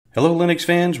Hello Linux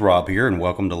fans, Rob here and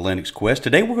welcome to Linux Quest.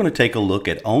 Today we're going to take a look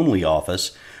at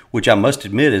OnlyOffice, which I must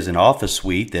admit is an office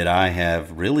suite that I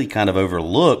have really kind of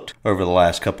overlooked over the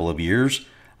last couple of years.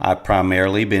 I've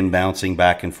primarily been bouncing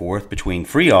back and forth between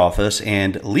FreeOffice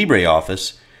and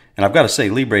Libreoffice, and I've got to say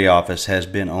Libreoffice has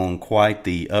been on quite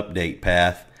the update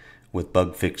path with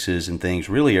bug fixes and things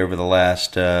really over the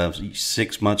last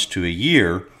 6 months to a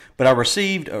year. But I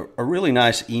received a really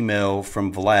nice email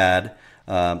from Vlad,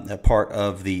 a part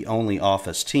of the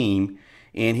OnlyOffice team,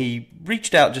 and he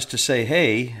reached out just to say,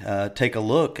 hey, take a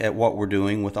look at what we're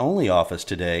doing with OnlyOffice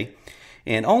today.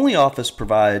 And OnlyOffice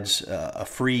provides a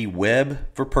free web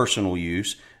for personal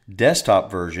use,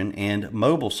 desktop version, and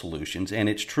mobile solutions, and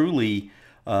it's truly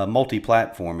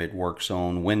multi-platform. It works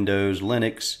on Windows,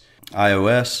 Linux,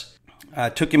 iOS. I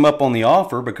took him up on the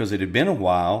offer because it had been a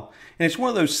while, and it's one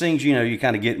of those things, you know, you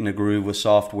kind of get in the groove with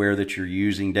software that you're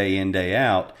using day in, day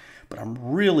out. But I'm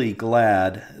really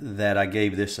glad that I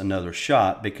gave this another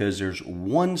shot because there's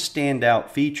one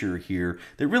standout feature here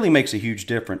that really makes a huge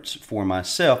difference for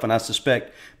myself, and I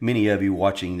suspect many of you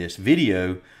watching this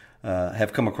video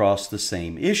have come across the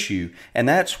same issue, and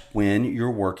that's when you're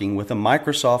working with a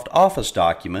Microsoft Office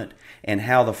document and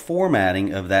how the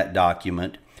formatting of that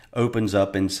document opens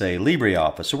up in, say,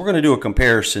 Libreoffice. So we're going to do a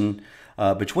comparison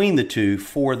between the two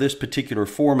for this particular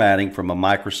formatting from a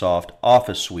Microsoft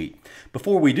Office suite.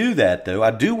 Before we do that, though,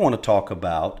 I do want to talk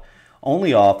about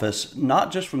OnlyOffice,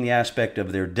 not just from the aspect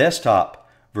of their desktop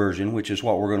version, which is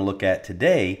what we're going to look at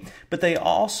today, but they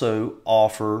also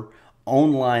offer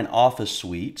online office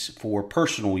suites for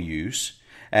personal use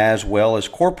as well as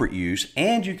corporate use,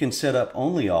 and you can set up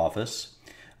OnlyOffice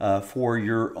for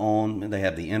your own. They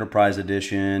have the Enterprise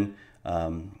Edition,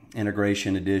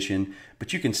 Integration Edition,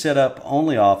 but you can set up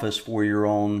OnlyOffice for your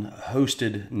own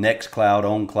hosted Nextcloud,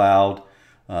 OnCloud,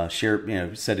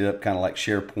 set it up kind of like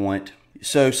SharePoint.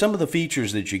 So some of the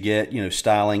features that you get,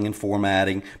 styling and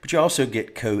formatting, but you also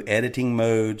get co-editing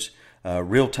modes,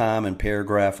 real-time and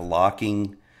paragraph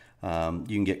locking. You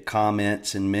can get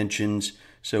comments and mentions.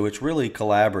 So it's really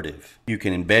collaborative. You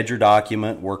can embed your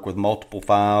document, work with multiple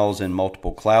files and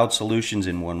multiple cloud solutions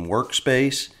in one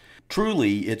workspace.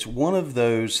 Truly, it's one of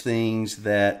those things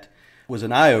that was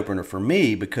an eye-opener for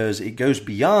me because it goes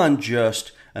beyond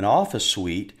just an office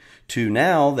suite to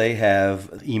now they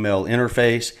have email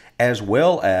interface as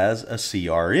well as a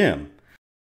CRM.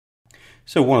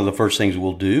 So one of the first things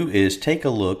we'll do is take a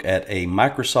look at a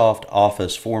Microsoft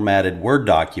Office formatted Word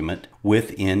document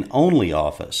within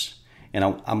OnlyOffice.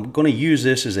 And I'm going to use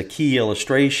this as a key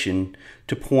illustration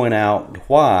to point out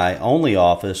why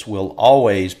OnlyOffice will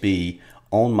always be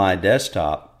on my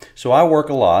desktop. So I work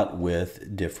a lot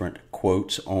with different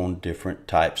quotes on different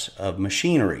types of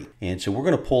machinery. And so we're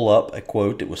going to pull up a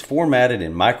quote that was formatted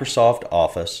in Microsoft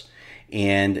Office,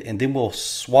 and then we'll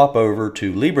swap over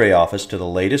to Libreoffice to the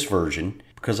latest version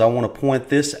because I want to point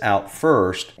this out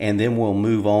first, and then we'll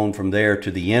move on from there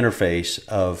to the interface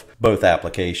of both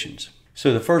applications.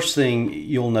 So the first thing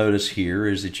you'll notice here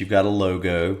is that you've got a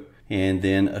logo and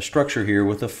then a structure here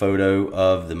with a photo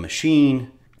of the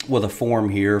machine, with a form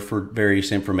here for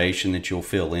various information that you'll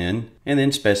fill in, and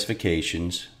then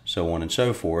specifications, so on and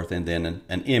so forth, and then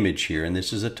an image here, and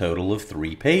this is a total of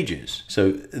 3 pages.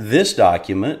 So this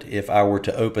document, if I were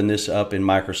to open this up in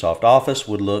Microsoft Office,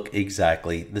 would look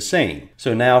exactly the same.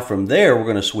 So now from there we're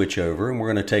going to switch over and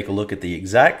we're going to take a look at the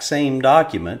exact same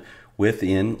document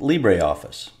within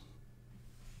Libreoffice.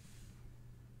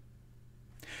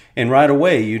 And right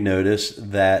away you notice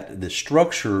that the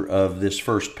structure of this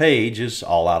first page is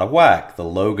all out of whack. The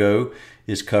logo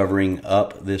is covering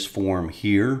up this form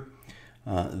here.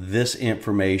 This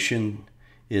information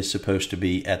is supposed to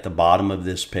be at the bottom of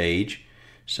this page.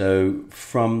 So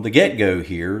from the get-go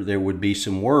here, there would be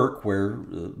some work where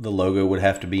the logo would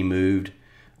have to be moved.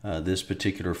 This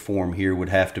particular form here would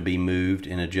have to be moved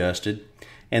and adjusted.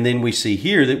 And then we see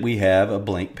here that we have a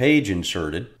blank page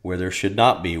inserted where there should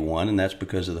not be one, and that's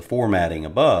because of the formatting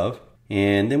above.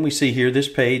 And then we see here this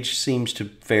page seems to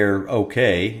fare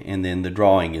okay, and then the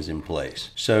drawing is in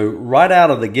place. So right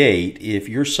out of the gate, if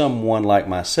you're someone like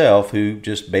myself who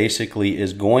just basically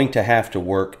is going to have to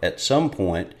work at some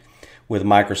point with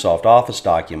Microsoft Office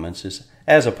documents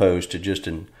as opposed to just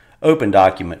an open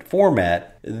document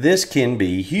format, this can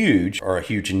be huge, or a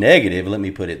huge negative, let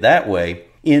me put it that way,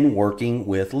 in working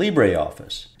with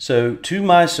Libreoffice. So to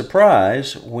my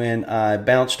surprise, when I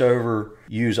bounced over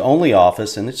use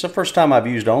OnlyOffice, and it's the first time I've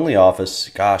used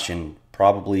OnlyOffice, gosh, in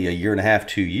probably a year and a half,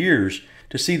 2 years,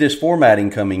 to see this formatting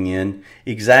coming in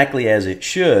exactly as it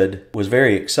should was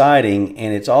very exciting,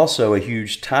 and it's also a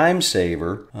huge time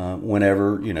saver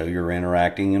whenever you're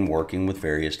interacting and working with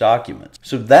various documents.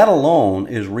 So that alone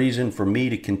is reason for me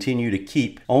to continue to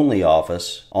keep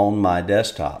OnlyOffice on my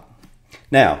desktop.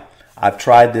 Now, I've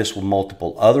tried this with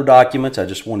multiple other documents. I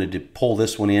just wanted to pull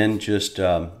this one in just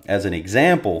as an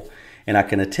example, and I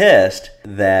can attest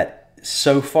that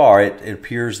so far, it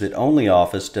appears that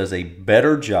OnlyOffice does a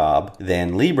better job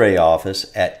than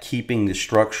Libreoffice at keeping the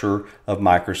structure of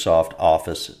Microsoft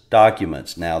Office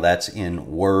documents. Now, that's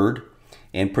in Word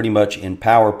and pretty much in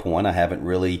PowerPoint. I haven't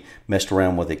really messed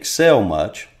around with Excel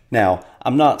much. Now,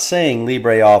 I'm not saying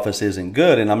LibreOffice isn't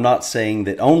good, and I'm not saying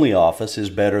that OnlyOffice is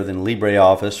better than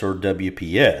LibreOffice or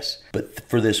WPS. But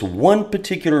for this one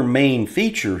particular main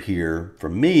feature here, for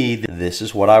me, this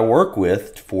is what I work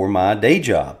with for my day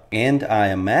job. And I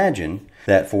imagine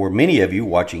that for many of you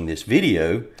watching this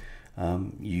video,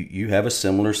 you have a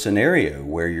similar scenario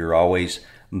where you're always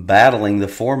battling the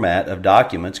format of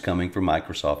documents coming from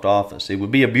Microsoft Office. It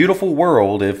would be a beautiful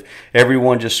world if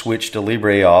everyone just switched to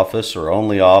LibreOffice or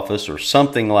OnlyOffice or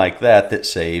something like that that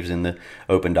saves in the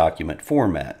open document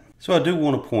format. So I do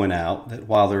want to point out that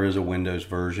while there is a Windows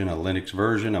version, a Linux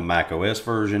version, a Mac OS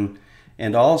version,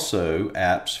 and also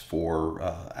apps for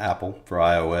Apple for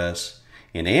iOS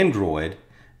and Android,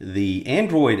 the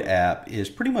Android app is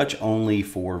pretty much only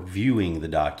for viewing the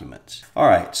documents. All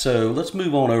right, so let's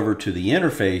move on over to the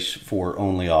interface for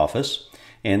OnlyOffice.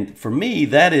 And for me,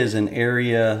 that is an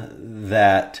area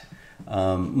that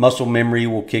muscle memory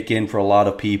will kick in for a lot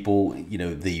of people.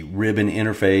 The ribbon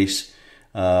interface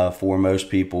for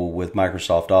most people with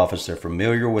Microsoft Office, they're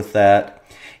familiar with that.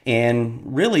 And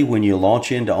really, when you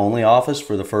launch into OnlyOffice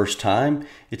for the first time,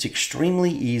 it's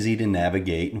extremely easy to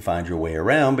navigate and find your way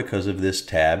around because of this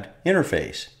tabbed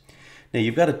interface. Now,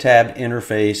 you've got a tabbed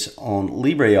interface on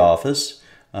LibreOffice,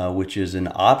 which is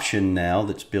an option now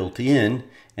that's built in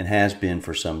and has been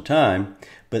for some time.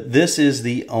 But this is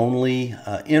the only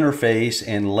interface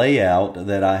and layout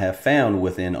that I have found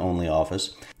within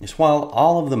OnlyOffice. It's while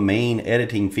all of the main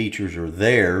editing features are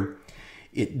there,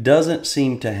 it doesn't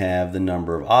seem to have the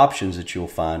number of options that you'll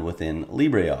find within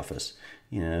LibreOffice.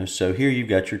 So here you've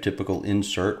got your typical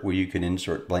insert where you can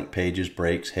insert blank pages,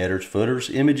 breaks, headers, footers,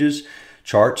 images,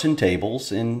 charts and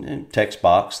tables, and text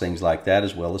box, things like that,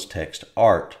 as well as text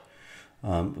art,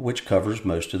 which covers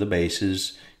most of the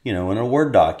bases, in a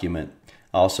Word document.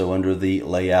 Also under the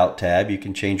Layout tab, you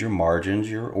can change your margins,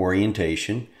 your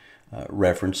orientation,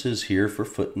 references here for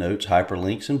footnotes,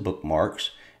 hyperlinks, and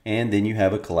bookmarks. And then you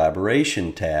have a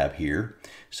collaboration tab here,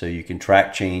 so you can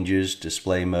track changes,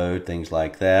 display mode, things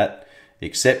like that,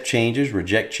 accept changes,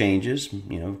 reject changes,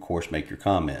 of course make your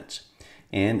comments.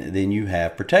 And then you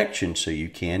have protection, so you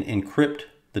can encrypt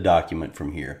the document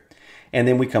from here. And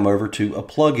then we come over to a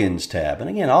plugins tab. And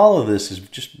again, all of this is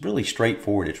just really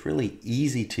straightforward. It's really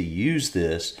easy to use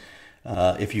this.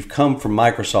 If you've come from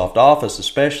Microsoft Office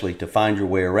especially, to find your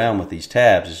way around with these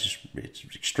tabs, it's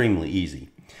extremely easy.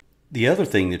 The other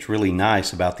thing that's really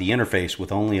nice about the interface with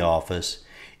OnlyOffice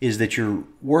is that you're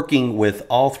working with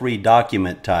all three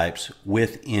document types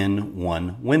within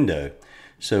one window.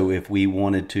 So if we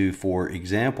wanted to, for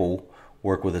example,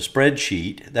 work with a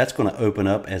spreadsheet, that's going to open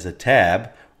up as a tab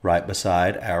right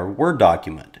beside our Word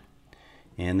document.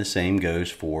 And the same goes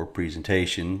for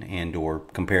presentation and or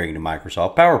comparing to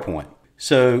Microsoft PowerPoint.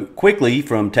 So quickly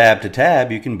from tab to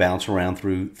tab, you can bounce around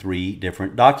through three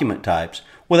different document types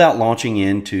without launching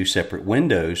into separate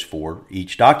windows for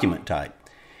each document type.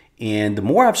 And the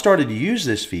more I've started to use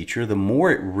this feature, the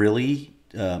more it really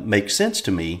makes sense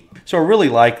to me. So I really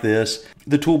like this.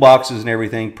 The toolboxes and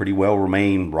everything pretty well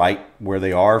remain right where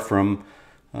they are from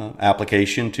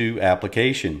application to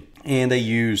application. And they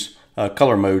use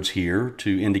color modes here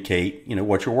to indicate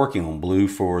what you're working on. Blue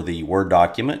for the Word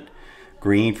document,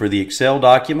 green for the Excel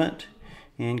document,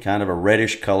 and kind of a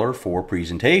reddish color for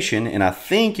presentation. And I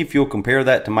think if you'll compare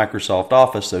that to Microsoft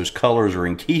Office, those colors are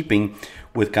in keeping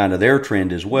with kind of their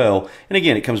trend as well. And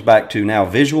again, it comes back to now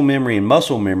visual memory and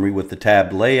muscle memory with the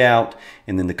tabbed layout,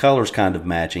 and then the colors kind of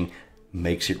matching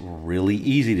makes it really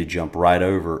easy to jump right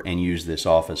over and use this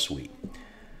Office suite.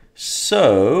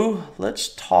 So let's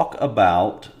talk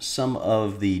about some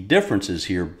of the differences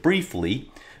here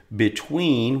briefly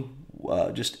between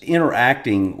just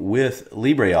interacting with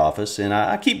LibreOffice. And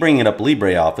I keep bringing up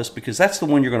LibreOffice because that's the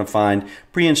one you're going to find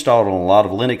pre-installed on a lot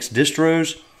of Linux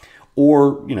distros,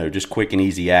 or just quick and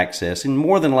easy access. And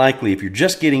more than likely, if you're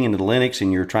just getting into Linux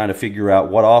and you're trying to figure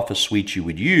out what Office suite you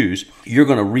would use, you're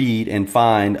going to read and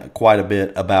find quite a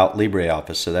bit about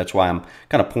LibreOffice. So that's why I'm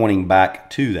kind of pointing back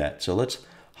to that. So let's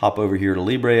hop over here to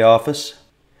LibreOffice.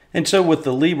 And so with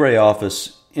the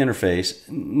LibreOffice interface,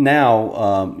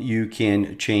 now you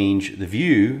can change the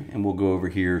view, and we'll go over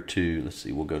here to, let's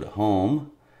see, we'll go to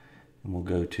Home, and we'll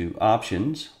go to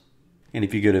Options. And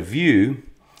if you go to View,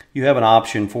 you have an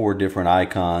option for different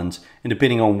icons, and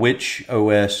depending on which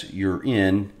OS you're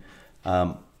in,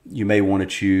 you may want to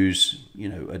choose,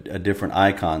 a different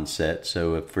icon set.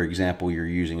 So if, for example, you're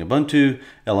using Ubuntu,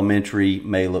 Elementary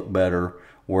may look better,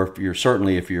 or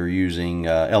if you're using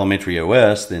Elementary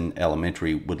OS, then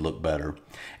Elementary would look better.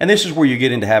 And this is where you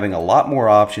get into having a lot more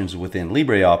options within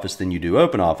LibreOffice than you do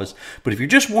OpenOffice. But if you're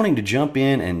just wanting to jump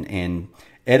in and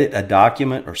edit a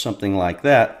document or something like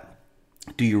that,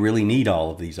 do you really need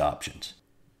all of these options?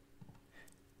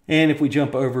 And if we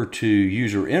jump over to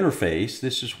User Interface,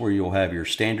 this is where you'll have your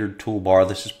standard toolbar.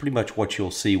 This is pretty much what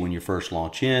you'll see when you first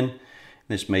launch in.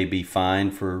 This may be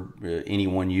fine for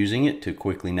anyone using it to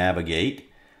quickly navigate.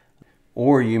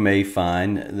 Or you may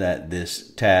find that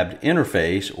this tabbed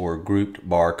interface or grouped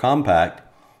bar compact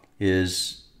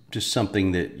is just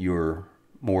something that you're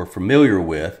more familiar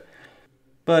with.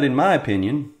 But in my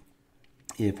opinion,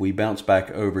 if we bounce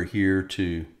back over here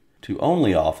to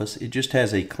OnlyOffice, it just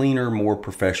has a cleaner, more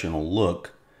professional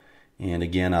look. And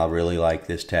again, I really like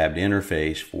this tabbed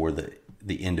interface for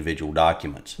the individual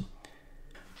documents.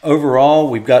 Overall,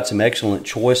 we've got some excellent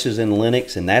choices in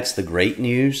Linux, and that's the great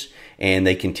news. And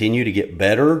they continue to get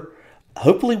better.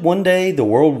 Hopefully one day the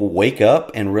world will wake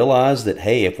up and realize that,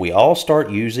 hey, if we all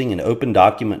start using an open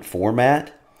document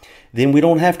format, then we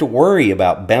don't have to worry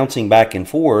about bouncing back and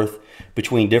forth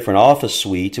between different Office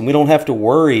suites, and we don't have to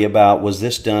worry about, was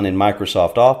this done in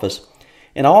Microsoft Office?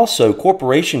 And also,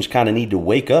 corporations kind of need to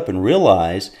wake up and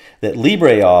realize that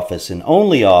LibreOffice and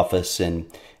OnlyOffice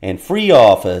and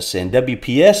FreeOffice and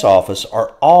WPS Office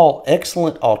are all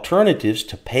excellent alternatives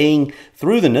to paying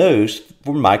through the nose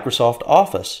for Microsoft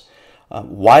Office.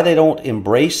 Why they don't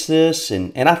embrace this,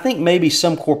 and I think maybe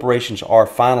some corporations are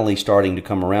finally starting to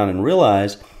come around and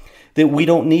realize that we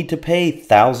don't need to pay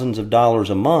thousands of dollars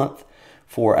a month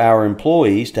for our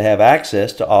employees to have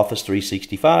access to Office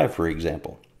 365, for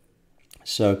example.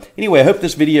 So anyway, I hope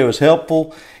this video is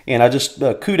helpful, and I just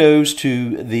kudos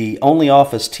to the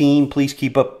OnlyOffice team. Please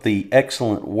keep up the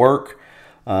excellent work.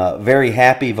 Very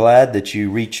happy, Vlad, that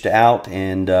you reached out,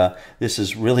 and this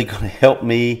is really going to help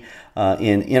me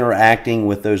in interacting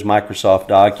with those Microsoft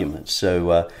documents.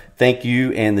 So thank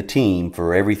you and the team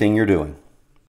for everything you're doing.